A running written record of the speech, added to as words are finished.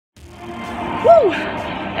Woo!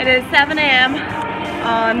 It is 7 AM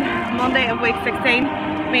on Monday of week 16.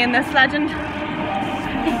 Me and this legend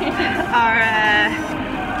are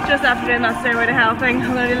just after doing that stairway to hell thing.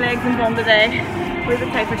 I'm going to do legs and bum today. We're a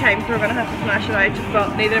bit tight for time, so we're going to have to smash it out,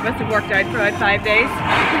 but neither of us have worked out for about 5 days,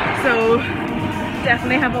 so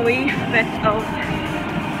definitely have a wee bit of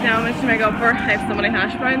damage to make up for. I have so many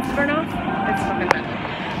hash browns to burn off. It's fucking mental.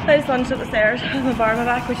 I just lunged up the stairs with my bar on my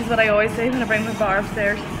back, which is what I always do when I bring my bar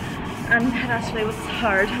upstairs, and it actually was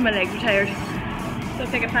hard. My legs were tired, so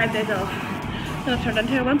I've taken 5 days off and I've turned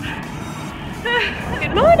into a wimp.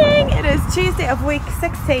 Good morning! It is Tuesday of week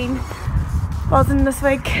 16. Wasn't this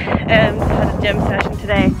week. Had a gym session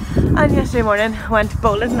today, and yesterday morning went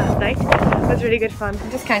bowling last night. It was really good fun.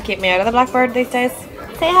 Just can't keep me out of the blackboard these days.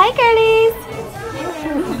 Say hi, girlies!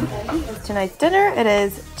 Tonight's dinner, it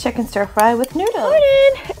is chicken stir fry with noodles.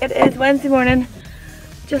 Morning! It is Wednesday morning,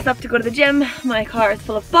 just up to go to the gym. My car is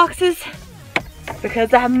full of boxes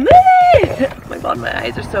because I'm moving! Oh my god, my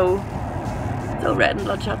eyes are so red and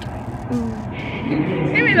bloodshot.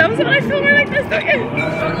 Amy loves it when I film her like this, don't you?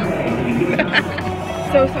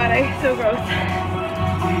 So sweaty, so gross.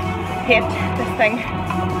 Hate this thing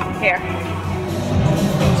here.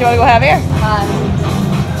 Do you want to go heavier?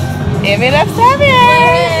 Amy lifts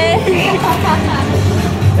heavier!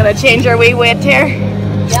 Gonna change our wee weight here.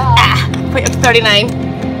 Yeah. Put you up to 39.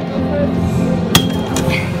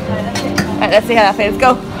 Alright, let's see how that feels.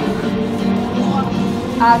 Go.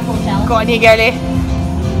 Go on, you girlie.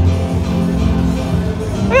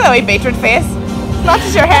 Look at that wee beetroot face. Not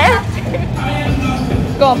just your hair.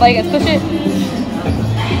 Go on, Vegas, push it.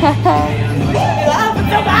 Laugh, it's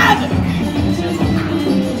so bad.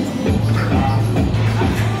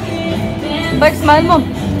 Like smile, mum.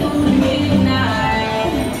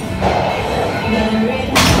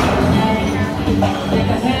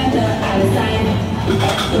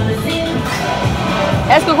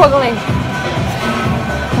 Let's go quickly.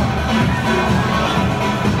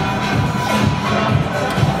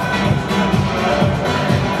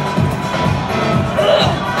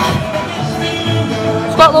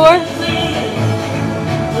 Squat lower.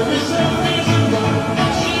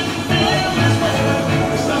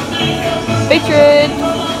 Beetroot.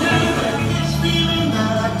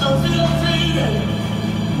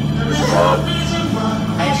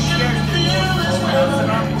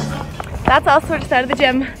 That's us, we're just out of the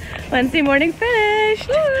gym. Wednesday morning finished.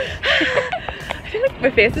 I feel like my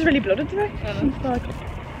face is really bloated today.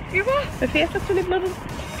 You what? My face looks really bloated.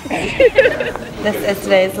 This is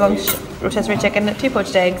today's lunch: rotisserie chicken, 2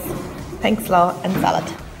 poached eggs, pink slaw and salad.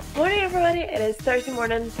 Morning everybody, it is Thursday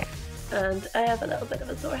morning and I have a little bit of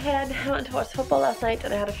a sore head. I went to watch football last night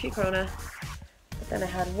and I had a few Corona, but then I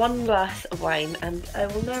had 1 glass of wine and I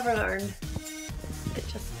will never learn. It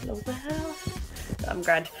just blows my head off. So I'm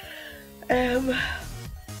grand.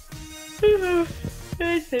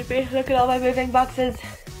 Very sleepy. Look at all my moving boxes.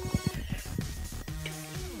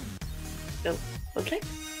 No, one sleep.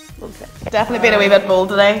 Definitely been a wee bit bold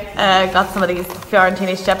today. Got some of these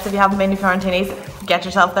Fiorentini's chips. If you haven't been to Fiorentini's, get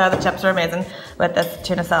yourself there. The chips are amazing with this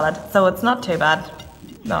tuna salad. So it's not too bad.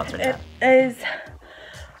 No, it's really bad.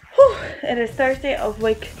 It is Thursday of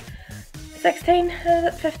week 16,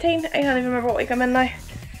 15. I can't even remember what week I'm in now.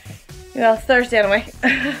 Well, it's Thursday anyway,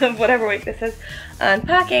 whatever week this is. And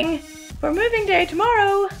packing for moving day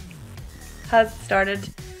tomorrow has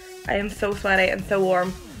started. I am so sweaty and so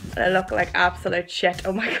warm. And I look like absolute shit.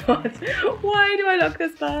 Oh my god, why do I look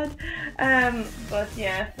this bad? But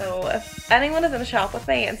yeah, so if anyone is in a shop with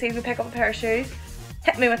me and sees me pick up a pair of shoes,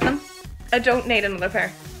 hit me with them. I don't need another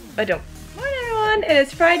pair. I don't. Morning everyone, it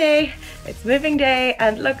is Friday, it's moving day,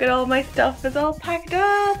 and look at all my stuff is all packed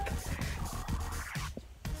up.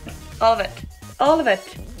 All of it. All of it.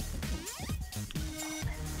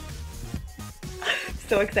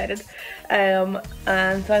 So excited. And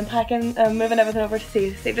so I'm packing, moving everything over to see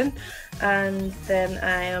this evening, and then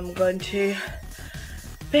I am going to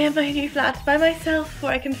be in my new flat by myself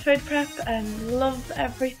where I can food prep and love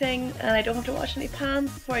everything, and I don't have to wash any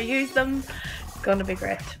pans before I use them. It's going to be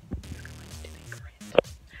great.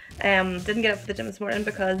 Didn't get up for the gym this morning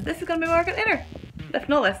because this is going to be my workout later.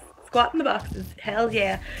 Lifting all this, squatting the boxes, hell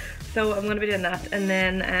yeah. So I'm going to be doing that, and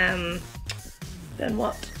then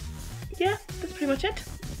what? Yeah, that's pretty much it.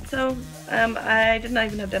 So I didn't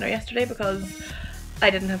even have dinner yesterday because I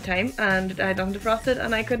didn't have time and I had nothing defrosted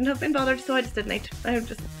and I couldn't have been bothered, so I just didn't eat. I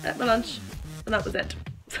just ate my lunch and that was it.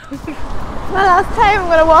 My last time I'm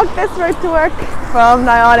going to walk this route to work. From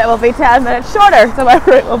now on it will be 10 minutes shorter, so my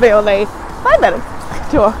route will be only 5 minutes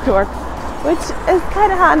to walk to work, which is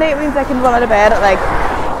kind of handy. It means I can run out of bed at like,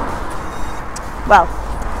 well,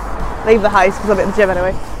 leave the house because I'll be at the gym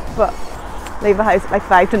anyway, but leave the house at like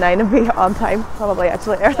 5 to 9 and be on time, probably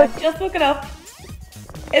actually early. I've just woken up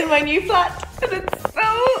in my new flat and it's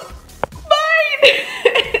so fine.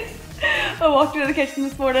 I walked into the kitchen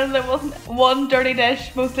this morning and there wasn't one dirty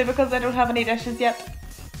dish, mostly because I don't have any dishes yet.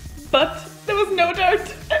 But there was no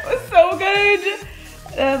dirt. It was so good.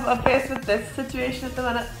 I'm faced with this situation at the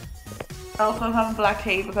minute. Also, I'm having black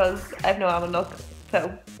tea because I have no almond milk,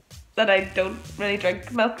 so that I don't really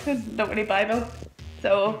drink milk and don't really buy milk.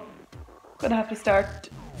 So I'm gonna have to start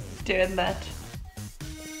doing that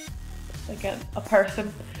like a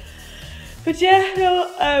person. But yeah,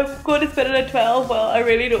 no, I'm going to spend it at 12. Well, I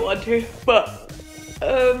really don't want to, but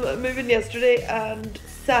I'm moving yesterday and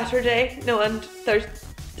Saturday, no, and Thursday.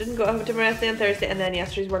 Didn't go out to my rest day on Thursday, and then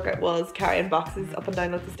yesterday's workout was carrying boxes up and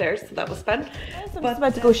down the stairs, so that was fun. I'm just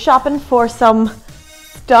about to go shopping for some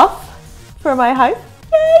stuff for my house.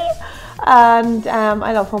 Yay! And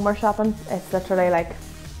I love homeware shopping. It's literally like,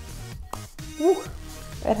 woo,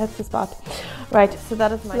 it hits the spot. Right, so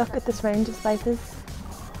that is my look at this range of spices,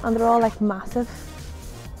 and they're all like massive.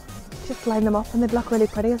 Just line them up and they look really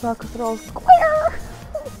pretty as well because they're all square.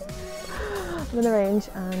 I'm in the range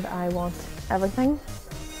and I want everything.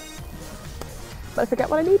 But I forget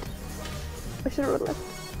what I need. I should have wrote a list.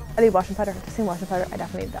 I need washing powder. I've just seen washing powder. I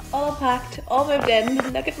definitely need that. All unpacked, all moved in.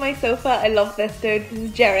 Look at my sofa. I love this dude. This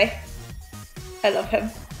is Jerry. I love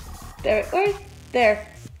him. There, where? There.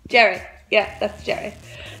 Jerry. Yeah, that's Jerry.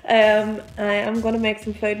 I am going to make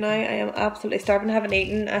some food now. I am absolutely starving. I haven't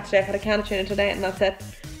eaten. Actually, I've had a can of tuna today and that's it.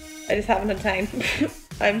 I just haven't had time.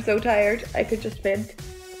 I'm so tired. I could just faint.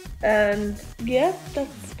 And yeah,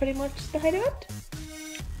 that's pretty much the height of it.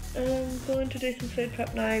 I'm going to do some food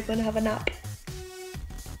prep now. I'm going to have a nap.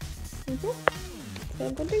 So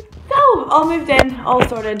I'm going to do. So, all moved in, all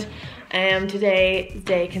sorted. Today's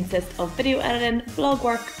day consists of video editing, vlog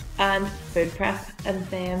work, and food prep. And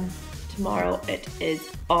then tomorrow it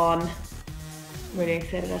is on. I'm really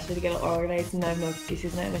excited actually to get it organised, and I have no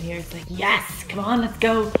excuses now. I'm in here. It's like, yes, come on, let's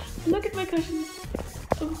go. Look at my cushions.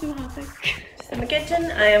 I'm so happy. Just in the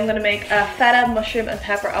kitchen, I am going to make a feta, mushroom, and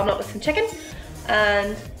pepper omelette with some chicken.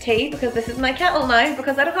 And tea, because this is my kettle now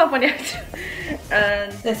because I don't have one yet.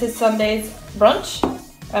 And this is Sunday's brunch.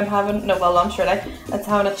 I'm having, no, well, lunch really. It's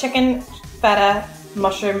having a chicken, feta,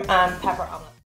 mushroom and pepper omelette.